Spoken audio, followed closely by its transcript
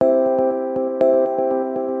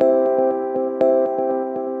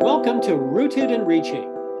Welcome to Rooted and Reaching,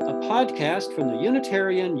 a podcast from the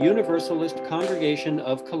Unitarian Universalist Congregation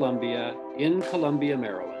of Columbia in Columbia,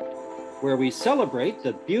 Maryland, where we celebrate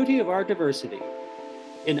the beauty of our diversity.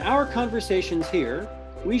 In our conversations here,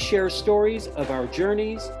 we share stories of our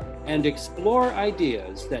journeys and explore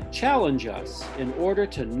ideas that challenge us in order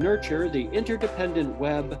to nurture the interdependent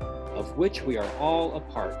web of which we are all a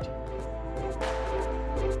part.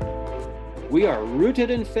 We are rooted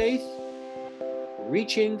in faith,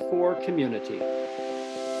 reaching for community.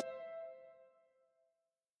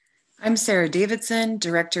 I'm Sarah Davidson,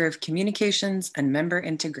 Director of Communications and Member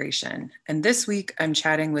Integration, and this week I'm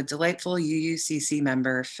chatting with delightful UUCC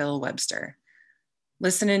member Phil Webster.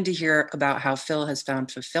 Listen in to hear about how Phil has found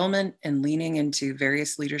fulfillment in leaning into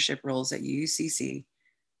various leadership roles at UUCC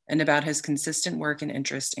and about his consistent work and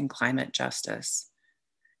interest in climate justice.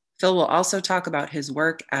 Phil will also talk about his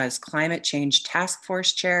work as Climate Change Task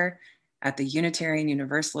Force Chair at the Unitarian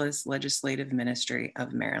Universalist Legislative Ministry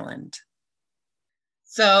of Maryland.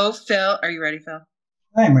 So, Phil, are you ready, Phil?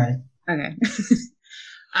 I'm ready. Okay.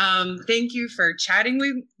 Thank you for chatting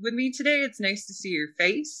with me today. It's nice to see your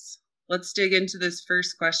face. Let's dig into this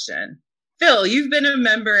first question. Phil, you've been a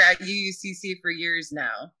member at UUCC for years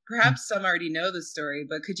now. Perhaps some already know the story,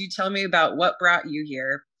 but could you tell me about what brought you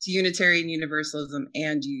here to Unitarian Universalism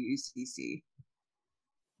and UUCC?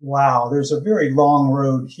 Wow, there's a very long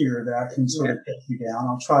road here that I can sort of take you down.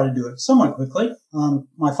 I'll try to do it somewhat quickly.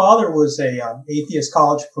 My father was a atheist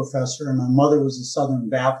college professor, and my mother was a Southern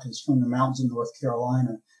Baptist from the mountains of North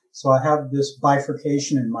Carolina. So I have this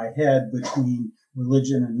bifurcation in my head between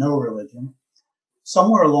religion and no religion.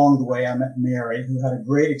 Somewhere along the way, I met Mary, who had a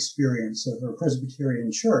great experience at her Presbyterian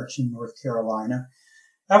church in North Carolina.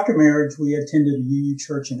 After marriage, we attended a UU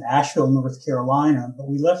church in Asheville, North Carolina, but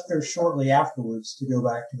we left there shortly afterwards to go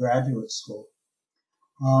back to graduate school.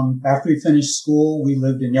 After we finished school, we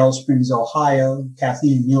lived in Yellow Springs, Ohio.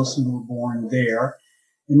 Kathleen and Nielsen were born there.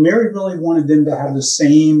 And Mary really wanted them to have the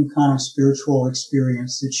same kind of spiritual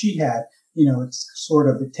experience that she had. You know, it's sort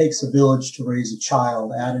of, it takes a village to raise a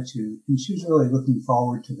child attitude. And she was really looking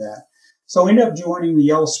forward to that. So we ended up joining the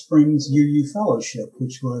Yellow Springs UU Fellowship,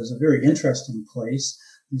 which was a very interesting place.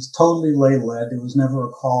 It was totally lay-led. There was never a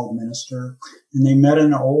called minister. And they met in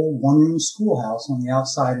an old one-room schoolhouse on the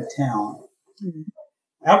outside of town. Mm-hmm.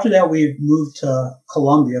 After that, we moved to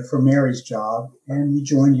Columbia for Mary's job, and we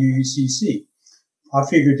joined UUCC. I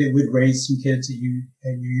figured that we'd raise some kids at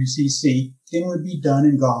UUCC, then we'd be done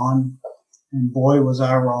and gone. And boy, was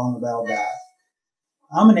I wrong about that.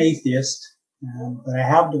 I'm an atheist, but I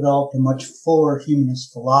have developed a much fuller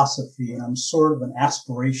humanist philosophy, and I'm sort of an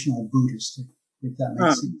aspirational Buddhist, if that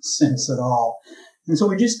makes any sense at all. And so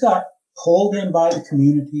we just got pulled in by the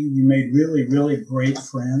community. We made really, really great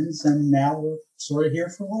friends, and now we're sort of here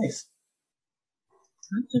for life.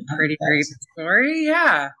 That's a pretty great story.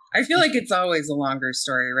 Yeah. I feel like it's always a longer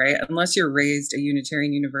story, right? Unless you're raised a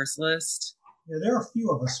Unitarian Universalist. Yeah, there are a few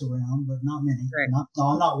of us around, but not many. Right.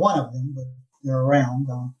 I'm not one of them, but they're around.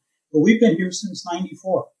 But we've been here since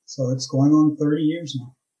 94, so it's going on 30 years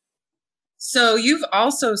now. So you've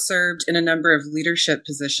also served in a number of leadership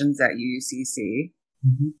positions at UUCC.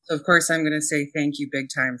 Mm-hmm. So of course, I'm going to say thank you big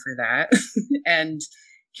time for that. And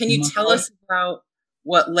can you tell us about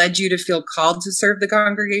what led you to feel called to serve the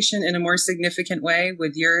congregation in a more significant way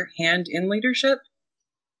with your hand in leadership?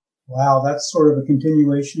 Wow, that's sort of a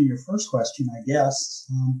continuation of your first question, I guess.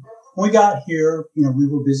 When we got here, we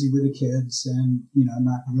were busy with the kids and,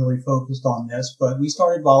 not really focused on this, but we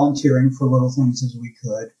started volunteering for little things as we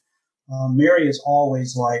could. Mary has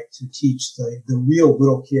always liked to teach the real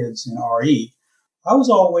little kids in RE. I was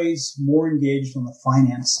always more engaged on the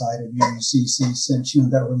finance side of UUCC since,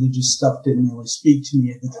 that religious stuff didn't really speak to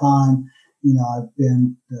me at the time. I've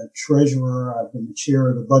been the treasurer, I've been the chair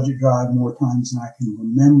of the budget drive more times than I can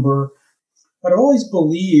remember. But I always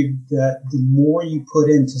believed that the more you put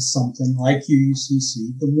into something like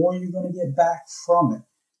UUCC, the more you're going to get back from it.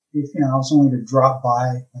 If, I was only to drop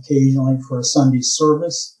by occasionally for a Sunday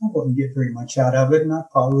service, I wouldn't get very much out of it, and I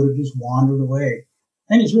probably would have just wandered away.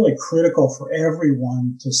 I think it's really critical for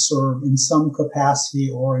everyone to serve in some capacity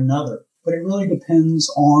or another, but it really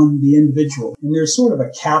depends on the individual. And there's sort of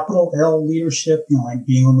a capital L leadership, like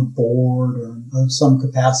being on the board or some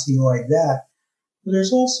capacity like that. But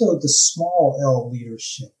there's also the small L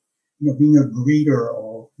leadership, being a greeter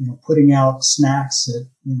or, putting out snacks at,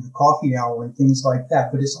 coffee hour and things like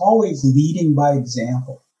that. But it's always leading by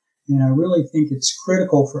example. And I really think it's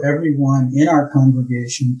critical for everyone in our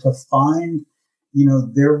congregation to find,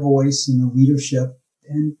 their voice in the leadership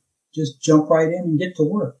and just jump right in and get to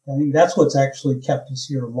work. I think that's what's actually kept us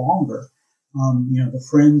here longer The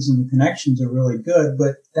friends and the connections are really good,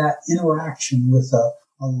 but that interaction with a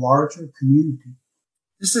larger community.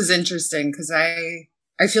 This is interesting because I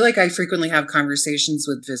feel like I frequently have conversations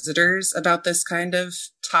with visitors about this kind of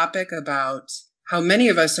topic, about how many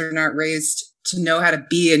of us are not raised to know how to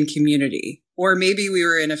be in community. Or maybe we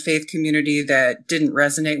were in a faith community that didn't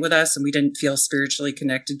resonate with us and we didn't feel spiritually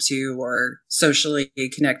connected to or socially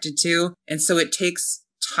connected to. And so it takes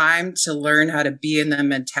time to learn how to be in the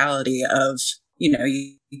mentality of,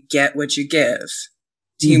 you get what you give.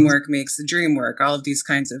 Teamwork makes the dream work. All of these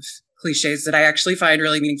kinds of cliches that I actually find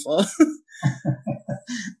really meaningful.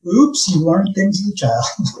 Oops, you learned things as a child.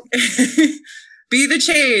 Be the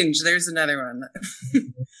change. There's another one.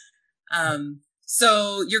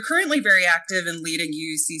 So you're currently very active in leading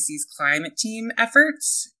UUCC's climate team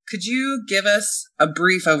efforts. Could you give us a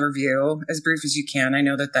brief overview, as brief as you can? I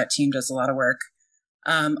know that team does a lot of work,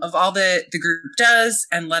 of all that the group does,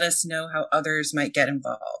 and let us know how others might get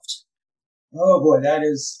involved. Oh boy, that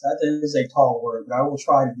is a tall word, but I will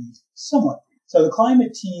try to be somewhat. So the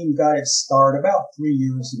climate team got its start about 3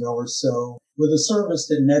 years ago or so with a service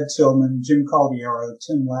that Ned Tillman, Jim Caldiero,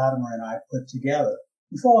 Tim Latimer, and I put together.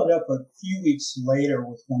 We followed up a few weeks later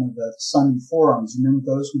with one of the Sunday forums. You remember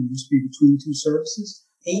those when it used to be between two services?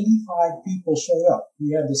 85 people showed up.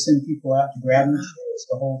 We had to send people out to grab materials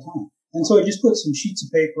the whole time. And so I just put some sheets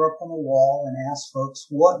of paper up on the wall and asked folks,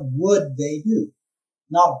 what would they do?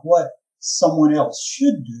 Not what someone else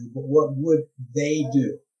should do, but what would they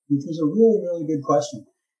do? Which was a really, really good question.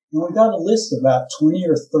 And we got a list of about 20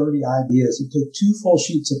 or 30 ideas. It took 2 full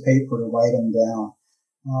sheets of paper to write them down.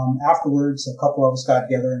 Afterwards, a couple of us got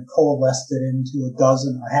together and coalesced it into a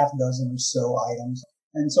half dozen or so items.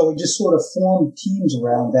 And so we just sort of formed teams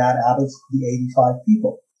around that out of the 85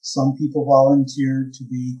 people. Some people volunteered to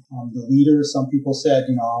be the leader. Some people said,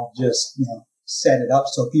 I'll just, set it up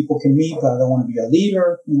so people can meet, but I don't want to be a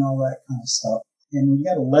leader, that kind of stuff. And we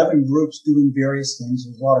had 11 groups doing various things.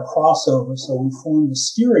 There was a lot of crossover, so we formed a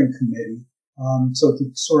steering committee so it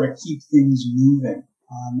could sort of keep things moving.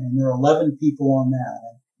 And there are 11 people on that.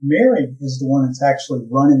 And Mary is the one that's actually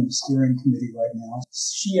running the steering committee right now.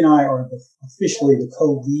 She and I are officially the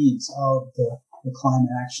co-leads of the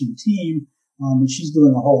climate action team. And she's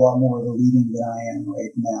doing a whole lot more of the leading than I am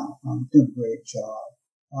right now. Doing a great job.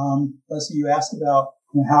 Leslie, you asked about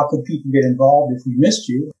how could people get involved if we missed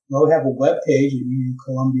you. Well, we have a webpage at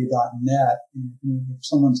uucolumbia.net. And if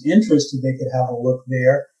someone's interested, they could have a look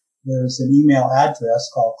there. There's an email address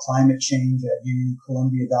called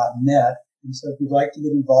climatechange@uucolumbia.net. And so if you'd like to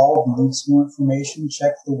get involved and need some more information,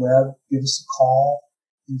 check the web, give us a call.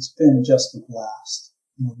 It's been just a blast.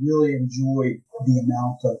 Really enjoyed the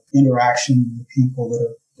amount of interaction with the people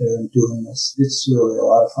that are doing this. It's really a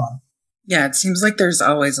lot of fun. Yeah, it seems like there's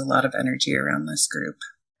always a lot of energy around this group.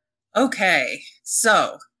 Okay,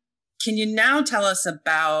 so can you now tell us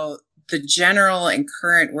about the general and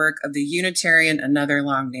current work of the Unitarian, another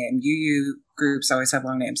long name? UU groups always have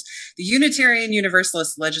long names. The Unitarian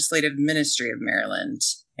Universalist Legislative Ministry of Maryland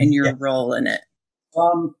and your role in it.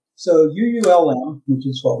 So UULM, which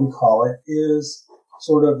is what we call it, is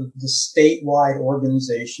sort of the statewide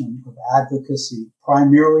organization of advocacy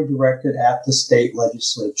primarily directed at the state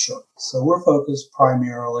legislature. So we're focused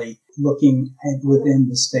primarily looking within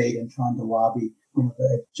the state and trying to lobby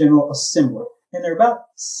the General Assembly. And there are about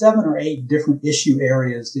 7 or 8 different issue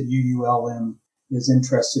areas that UULM is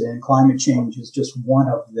interested in. Climate change is just one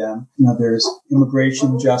of them. There's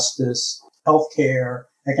immigration justice, healthcare,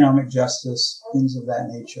 economic justice, things of that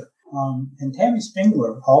nature. And Tammy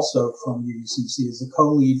Spingler, also from UUCC, is the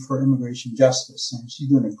co-lead for immigration justice, and she's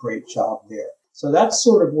doing a great job there. So that's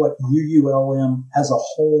sort of what UULM as a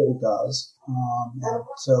whole does. And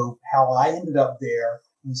so how I ended up there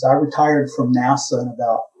is I retired from NASA in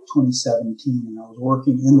about 2017, and I was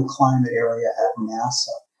working in the climate area at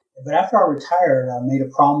NASA. But after I retired, I made a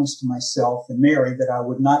promise to myself and Mary that I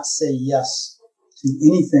would not say yes to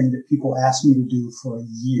anything that people asked me to do for a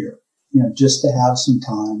year, just to have some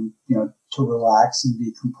time, to relax and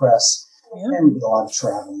decompress. Yeah. And we did a lot of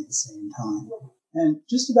traveling at the same time. And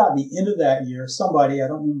just about the end of that year, somebody, I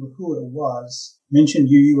don't remember who it was, mentioned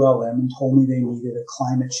UULM and told me they needed a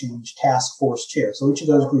climate change task force chair. So each of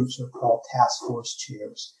those groups are called task force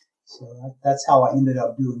chairs. So that's how I ended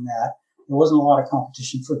up doing that. There wasn't a lot of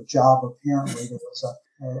competition for the job, apparently. There was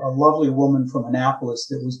a lovely woman from Annapolis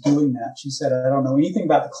that was doing that. She said, I don't know anything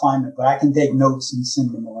about the climate, but I can take notes and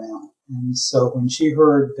send them around. And so when she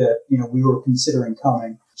heard that, we were considering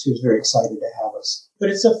coming, she was very excited to have us. But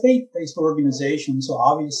it's a faith-based organization, so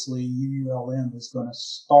obviously UULM is going to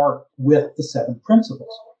start with the 7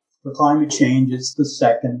 principles. For climate change, it's the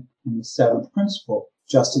second and the 7th principle.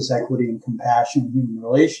 justice, equity, and compassion in human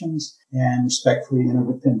relations, and respect for the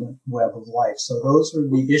interdependent web of life. So those are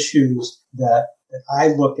the issues that I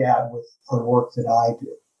look at with the work that I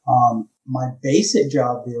do. My basic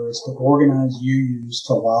job there is to organize UUs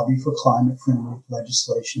to lobby for climate-friendly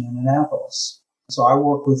legislation in Annapolis. So I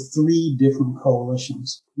work with 3 different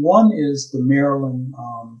coalitions. One is the Maryland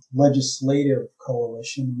Legislative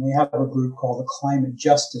Coalition, and they have a group called the Climate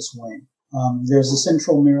Justice Wing. There's the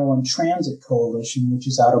Central Maryland Transit Coalition, which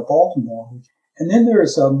is out of Baltimore. And then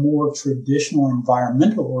there's a more traditional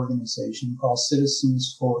environmental organization called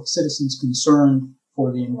Citizens Concerned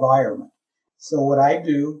for the Environment. So what I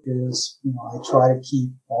do is, I try to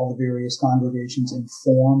keep all the various congregations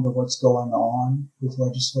informed of what's going on with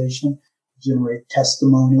legislation, generate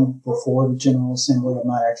testimony before the General Assembly. I'm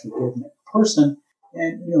not actually giving it in person,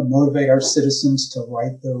 and, motivate our citizens to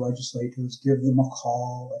write their legislators, give them a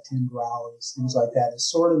call, attend rallies, things like that.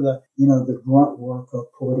 It's sort of the, the grunt work of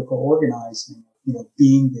political organizing,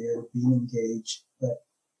 being there, being engaged, but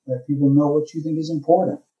let people know what you think is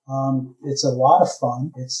important. It's a lot of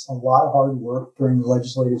fun. It's a lot of hard work during the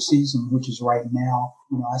legislative season, which is right now.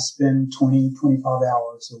 I spend 20, 25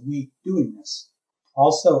 hours a week doing this.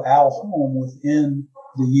 Also, Al Holm within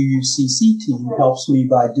the UUCC team helps me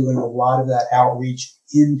by doing a lot of that outreach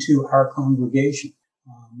into our congregation.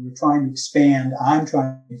 I'm trying to expand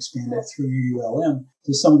it through UULM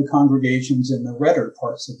to some of the congregations in the redder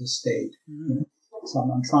parts of the state. Mm-hmm. So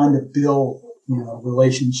I'm trying to build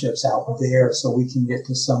relationships out there so we can get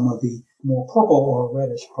to some of the more purple or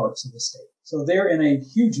reddish parts of the state. So there, in a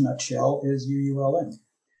huge nutshell, is UULM.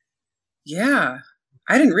 Yeah.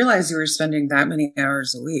 I didn't realize you were spending that many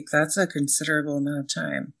hours a week. That's a considerable amount of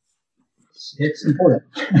time. It's important.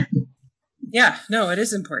 Yeah, no, it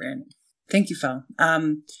is important. Thank you, Phil.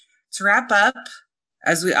 To wrap up,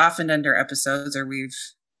 as we often end our episodes, or we've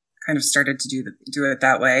kind of started to do it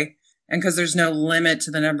that way, and because there's no limit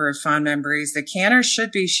to the number of fond memories that can or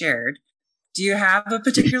should be shared, do you have a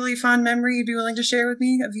particularly fond memory you'd be willing to share with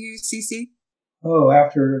me of UCC? Oh,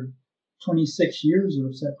 after 26 years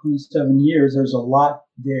or 27 years, there's a lot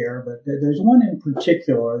there, but there's one in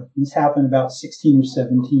particular. This happened about 16 or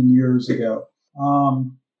 17 years ago.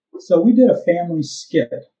 So we did a family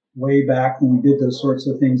skit way back when we did those sorts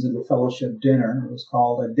of things at the fellowship dinner. It was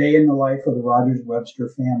called A Day in the Life of the Rogers-Webster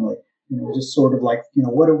Family. Just sort of like,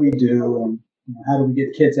 what do we do, and how do we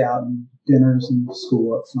get kids out and dinners and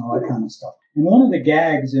school ups and all that kind of stuff. And one of the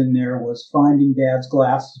gags in there was finding Dad's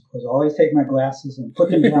glasses, because I always take my glasses and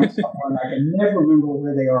put them down somewhere, and I can never remember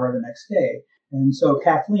where they are the next day. And so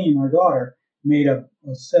Kathleen, our daughter, made a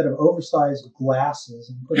set of oversized glasses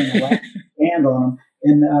and put an elastic band on them,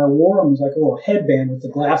 and I wore them as like a little headband with the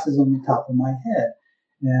glasses on the top of my head.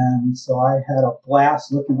 And so I had a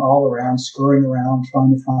blast looking all around, scurrying around,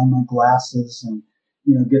 trying to find my glasses and,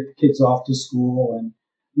 get the kids off to school. And,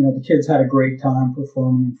 the kids had a great time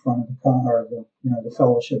performing in front of the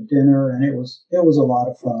fellowship dinner. And it was a lot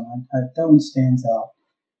of fun. That one stands out.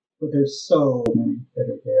 But there's so many that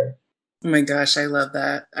are there. Oh my gosh, I love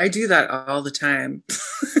that. I do that all the time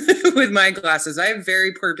with my glasses. I have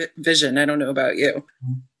very poor vision. I don't know about you.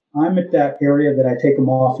 I'm at that area that I take them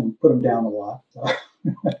off and put them down a lot. So.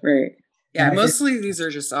 Right. Yeah, mostly these are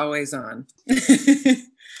just always on.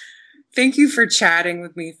 Thank you for chatting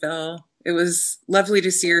with me, Phil. It was lovely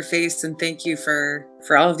to see your face, and thank you for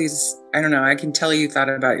all of these. I don't know, I can tell you thought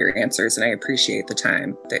about your answers, and I appreciate the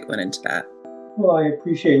time that went into that. Well, I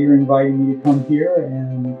appreciate your inviting me to come here,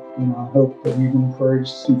 and I hope that you've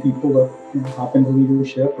encouraged some people to hop into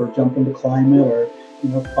leadership or jump into climate, or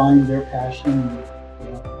find their passion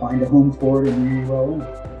and find a home for it in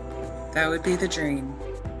UULM. That would be the dream.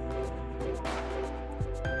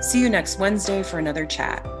 See you next Wednesday for another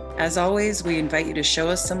chat. As always, we invite you to show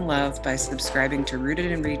us some love by subscribing to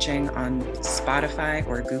Rooted and Reaching on Spotify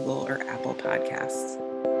or Google or Apple Podcasts.